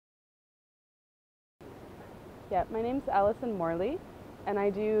Yeah, my name's Alison Morley, and I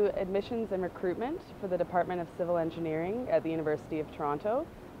do admissions and recruitment for the Department of Civil Engineering at the University of Toronto.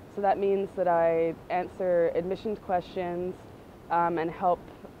 So that means that I answer admissions questions and help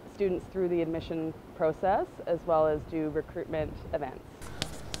students through the admission process, as well as do recruitment events.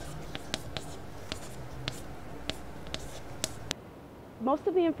 Most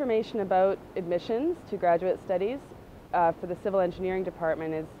of the information about admissions to graduate studies for the Civil Engineering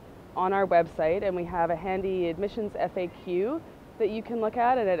Department is on our website, and we have a handy admissions FAQ that you can look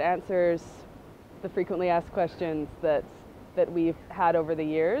at, and it answers the frequently asked questions that we've had over the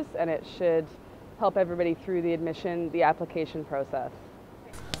years, and it should help everybody through the application process.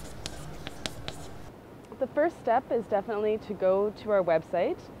 The first step is definitely to go to our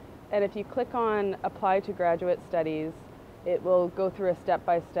website, and if you click on Apply to Graduate Studies, it will go through a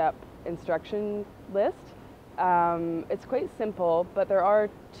step-by-step instruction list. It's quite simple, but there are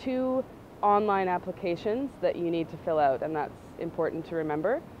 2 online applications that you need to fill out, and that's important to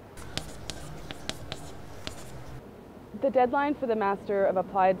remember. The deadline for the Master of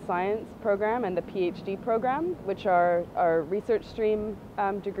Applied Science program and the PhD program, which are our research stream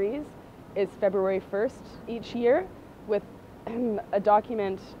degrees, is February 1st each year, with a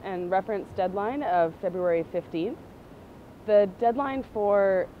document and reference deadline of February 15th. The deadline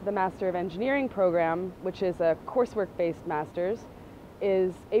for the Master of Engineering program, which is a coursework-based master's,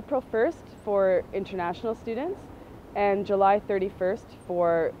 is April 1st for international students and July 31st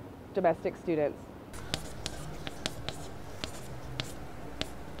for domestic students.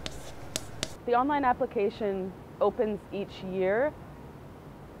 The online application opens each year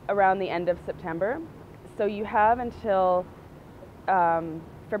around the end of September, so you have until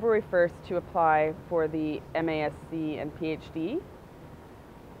February 1st to apply for the MAsc and PhD.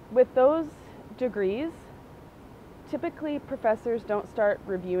 With those degrees, typically professors don't start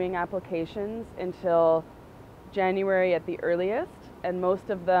reviewing applications until January at the earliest, and most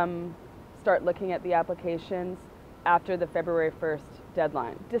of them start looking at the applications after the February 1st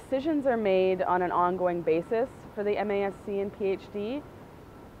deadline. Decisions are made on an ongoing basis for the MAsc and PhD,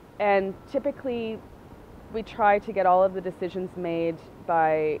 and typically we try to get all of the decisions made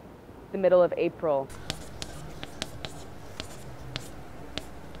by the middle of April.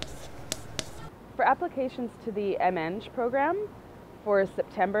 For applications to the MEng program for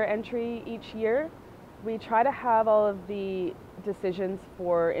September entry each year, we try to have all of the decisions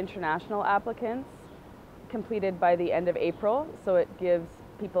for international applicants completed by the end of April, so it gives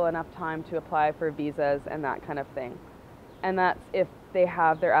people enough time to apply for visas and that kind of thing. And that's if they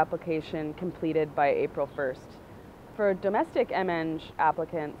have their application completed by April 1st. For domestic MEng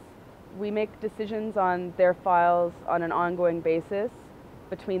applicants, we make decisions on their files on an ongoing basis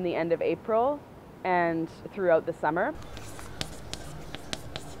between the end of April and throughout the summer.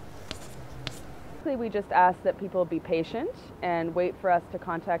 We just ask that people be patient and wait for us to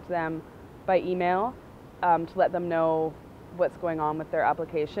contact them by email to let them know what's going on with their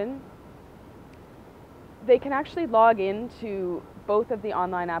application. They can actually log into both of the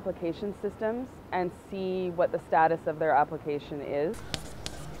online application systems and see what the status of their application is.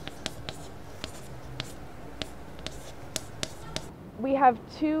 We have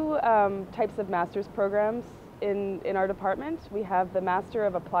 2 types of master's programs in our department. We have the Master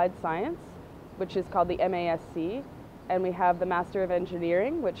of Applied Science, which is called the MAsc, and we have the Master of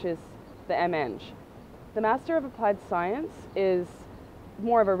Engineering, which is the MEng. The Master of Applied Science is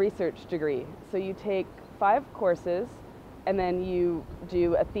more of a research degree. So you take 5 courses and then you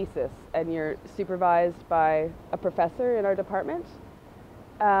do a thesis, and you're supervised by a professor in our department.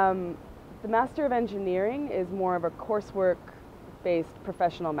 The Master of Engineering is more of a coursework-based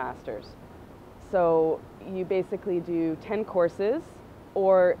professional master's. So you basically do 10 courses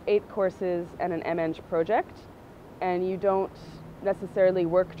or 8 courses and an MEng project, and you don't necessarily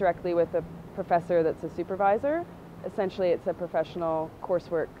work directly with a professor that's a supervisor. Essentially, it's a professional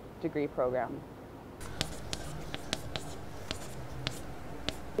coursework degree program.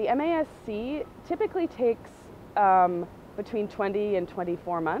 The MAsc typically takes between 20 and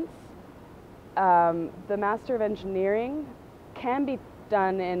 24 months. The Master of Engineering can be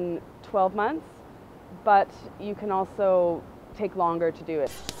done in 12 months, but you can also take longer to do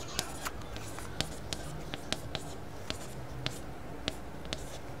it.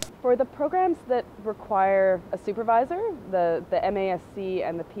 For the programs that require a supervisor, the MAsc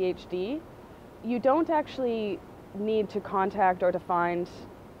and the PhD, you don't actually need to contact or to find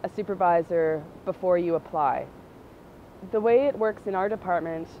a supervisor before you apply. The way it works in our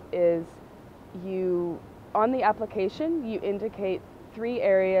department is on the application, you indicate 3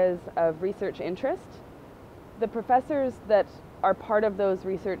 areas of research interest. The professors that are part of those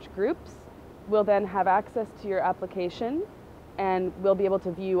research groups will then have access to your application and will be able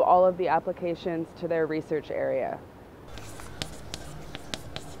to view all of the applications to their research area.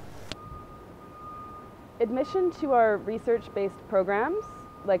 Admission to our research-based programs,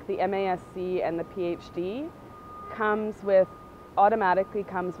 like the MAsc and the PhD, automatically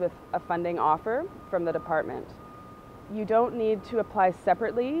comes with a funding offer from the department. You don't need to apply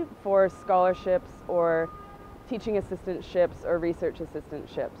separately for scholarships or teaching assistantships or research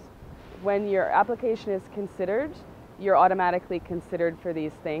assistantships. When your application is considered, you're automatically considered for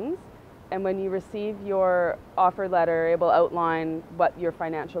these things. And when you receive your offer letter, it will outline what your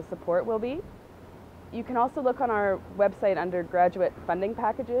financial support will be. You can also look on our website under graduate funding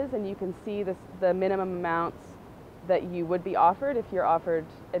packages, and you can see the minimum amounts that you would be offered if you're offered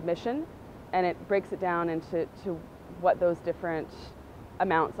admission, and it breaks it down into what those different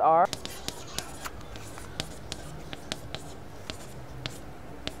amounts are.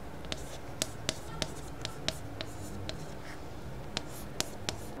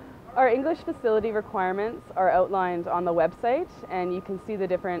 Our English facility requirements are outlined on the website, and you can see the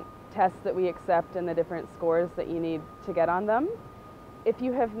different tests that we accept and the different scores that you need to get on them. If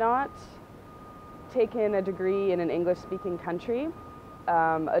you have not taken a degree in an English-speaking country,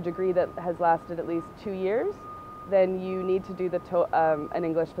 a degree that has lasted at least 2 years, then you need to do an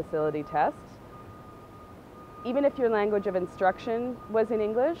English facility test. Even if your language of instruction was in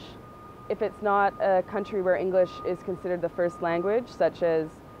English, if it's not a country where English is considered the first language, such as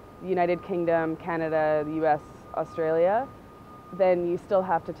the United Kingdom, Canada, the US, Australia, then you still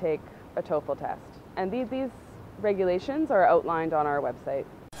have to take a TOEFL test. And these regulations are outlined on our website.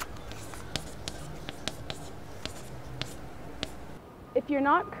 If you're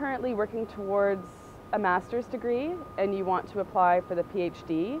not currently working towards a master's degree and you want to apply for the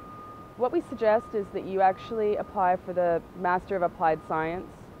PhD, what we suggest is that you actually apply for the Master of Applied Science,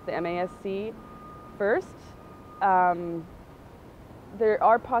 the MAsc, first. There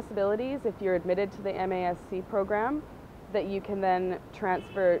are possibilities, if you're admitted to the MAsc program, that you can then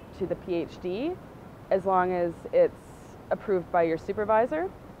transfer to the PhD as long as it's approved by your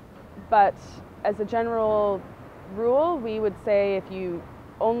supervisor. But as a general rule, we would say if you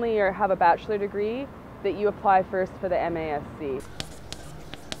only have a bachelor degree, that you apply first for the MAsc.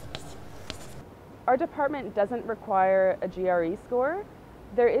 Our department doesn't require a GRE score.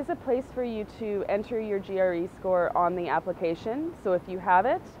 There is a place for you to enter your GRE score on the application, so if you have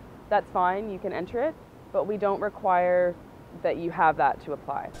it, that's fine, you can enter it, but we don't require that you have that to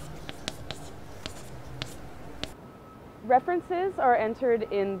apply. References are entered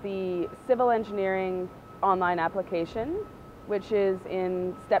in the civil engineering online application, which is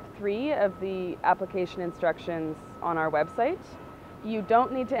in step 3 of the application instructions on our website. You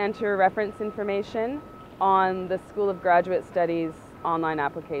don't need to enter reference information on the School of Graduate Studies online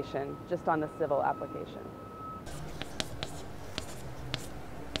application, just on the civil application.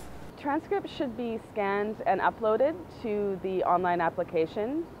 Transcripts should be scanned and uploaded to the online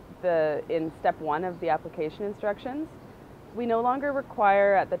application in step 1 of the application instructions. We no longer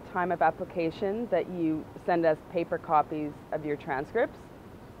require at the time of application that you send us paper copies of your transcripts.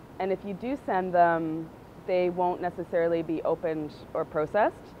 And if you do send them, they won't necessarily be opened or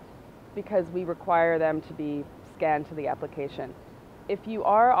processed because we require them to be scanned to the application. If you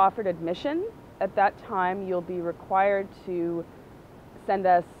are offered admission, at that time you'll be required to send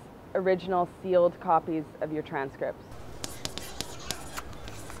us original sealed copies of your transcripts.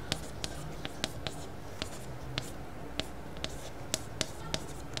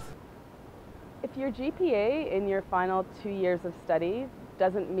 If your GPA in your final 2 years of study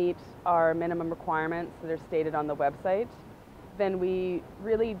doesn't meet our minimum requirements that are stated on the website, then we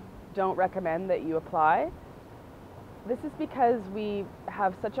really don't recommend that you apply. This is because we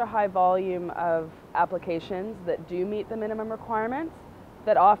have such a high volume of applications that do meet the minimum requirements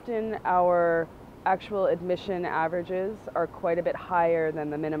that often our actual admission averages are quite a bit higher than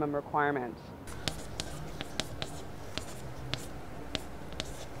the minimum requirement.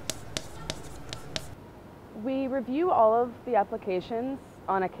 We review all of the applications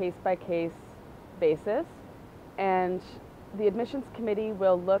on a case-by-case basis, and the admissions committee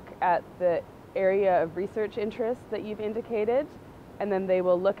will look at the area of research interest that you've indicated, and then they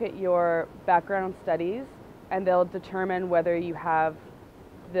will look at your background studies, and they'll determine whether you have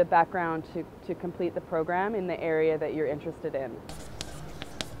the background to complete the program in the area that you're interested in.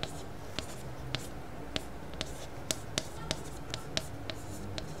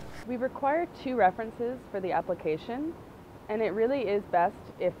 We require 2 references for the application, and it really is best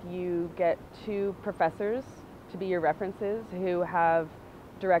if you get 2 professors to be your references who have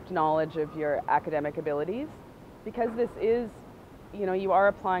direct knowledge of your academic abilities, because this is you are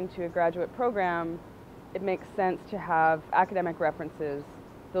applying to a graduate program, it makes sense to have academic references.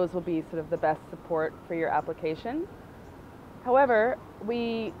 Those will be sort of the best support for your application. However,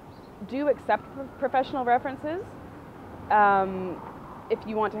 we do accept professional references. If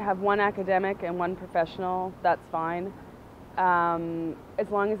you want to have one academic and one professional, that's fine. As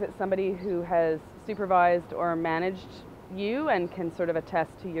long as it's somebody who has supervised or managed you and can sort of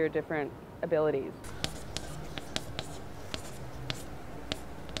attest to your different abilities.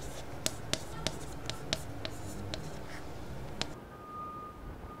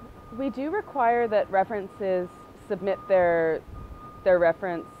 We do require that references submit their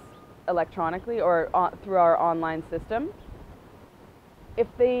reference electronically or through our online system. If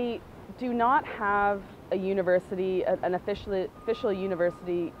they do not have a university, an official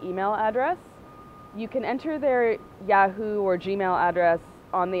university email address, you can enter their Yahoo or Gmail address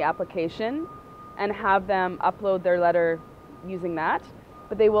on the application and have them upload their letter using that.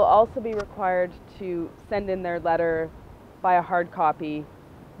 But they will also be required to send in their letter by a hard copy,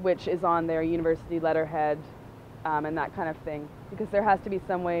 which is on their university letterhead and that kind of thing, because there has to be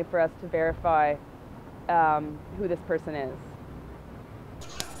some way for us to verify who this person is.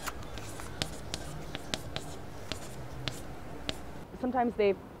 Sometimes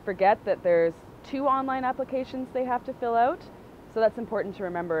they forget that there's 2 online applications they have to fill out, so that's important to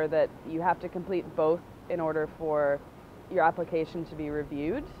remember, that you have to complete both in order for your application to be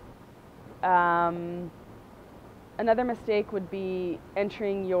reviewed. Another mistake would be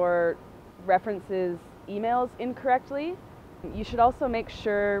entering your references' emails incorrectly. You should also make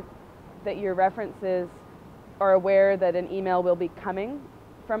sure that your references are aware that an email will be coming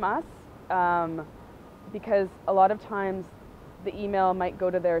from us, because a lot of times the email might go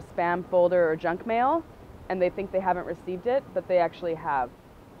to their spam folder or junk mail and they think they haven't received it, but they actually have.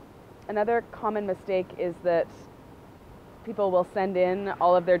 Another common mistake is that people will send in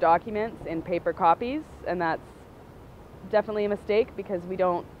all of their documents in paper copies, and that's definitely a mistake, because we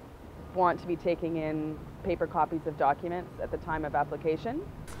don't want to be taking in paper copies of documents at the time of application.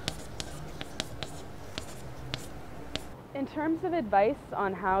 In terms of advice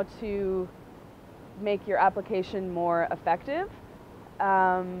on how to make your application more effective,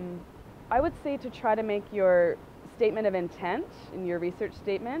 I would say to try to make your statement of intent in your research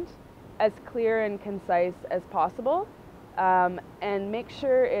statement as clear and concise as possible, and make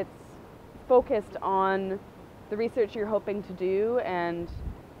sure it's focused on the research you're hoping to do and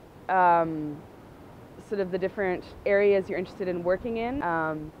sort of the different areas you're interested in working in.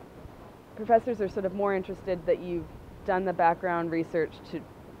 Professors are sort of more interested that you've done the background research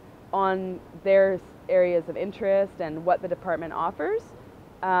on their areas of interest and what the department offers.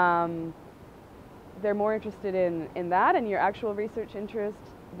 They're more interested in that and your actual research interest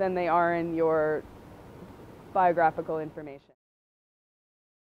than they are in your biographical information.